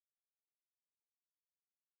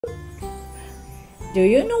Do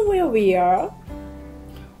you know where we are?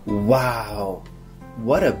 Wow,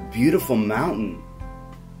 what a beautiful mountain.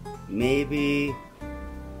 Maybe...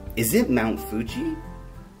 Is it Mount Fuji?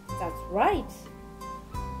 That's right.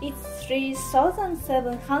 It's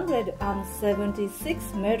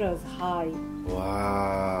 3,776 meters high.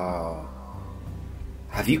 Wow.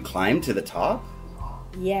 Have you climbed to the top?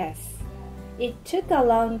 Yes. It took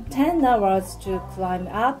around 10 hours to climb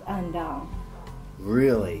up and down.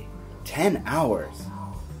 Really? 10 hours?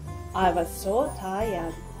 I was so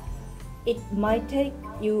tired. It might take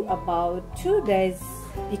you about 2 days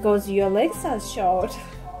because your legs are short.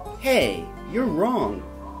 Hey, you're wrong.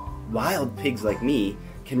 Wild pigs like me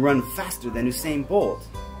can run faster than Usain Bolt.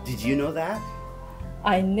 Did you know that?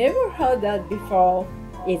 I never heard that before.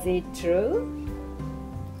 Is it true?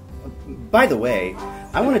 By the way,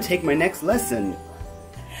 I want to take my next lesson.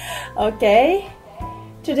 Okay.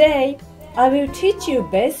 Today, I will teach you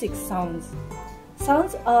basic sounds.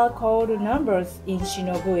 Sounds are called numbers in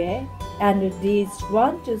Shinobue, and these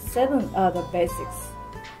 1 to 7 are the basics.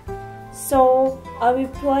 So, I will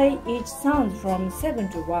play each sound from 7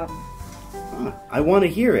 to 1. I want to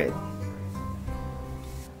hear it.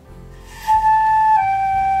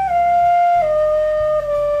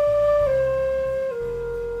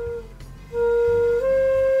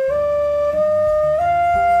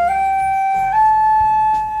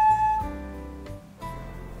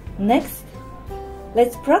 Next,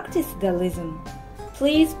 let's practice the rhythm.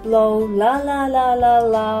 Please blow la la la la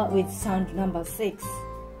la with sound number 6.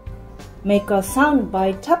 Make a sound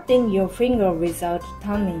by tapping your finger without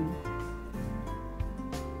tuning.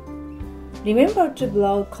 Remember to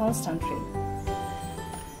blow constantly.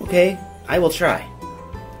 Okay, I will try.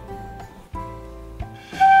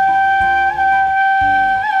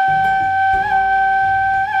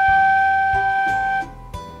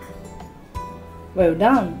 Well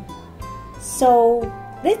done. So,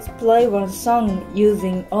 let's play one song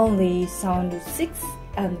using only sound 6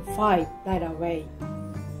 and 5 right away.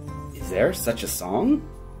 Is there such a song?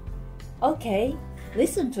 Okay,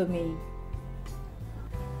 listen to me.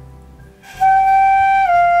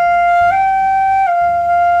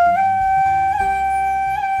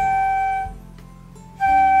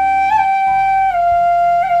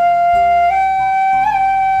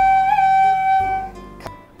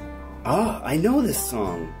 Ah, I know this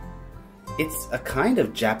song. It's a kind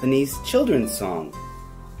of Japanese children's song.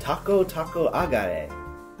 Tako Tako Agare.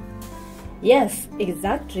 Yes,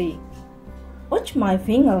 exactly. Watch my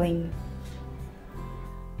fingering.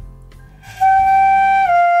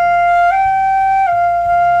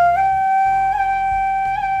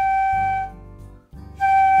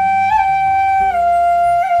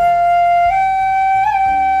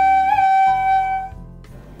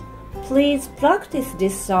 Please practice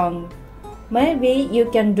this song. Maybe you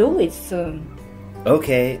can do it soon.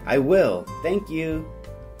 Okay, I will. Thank you.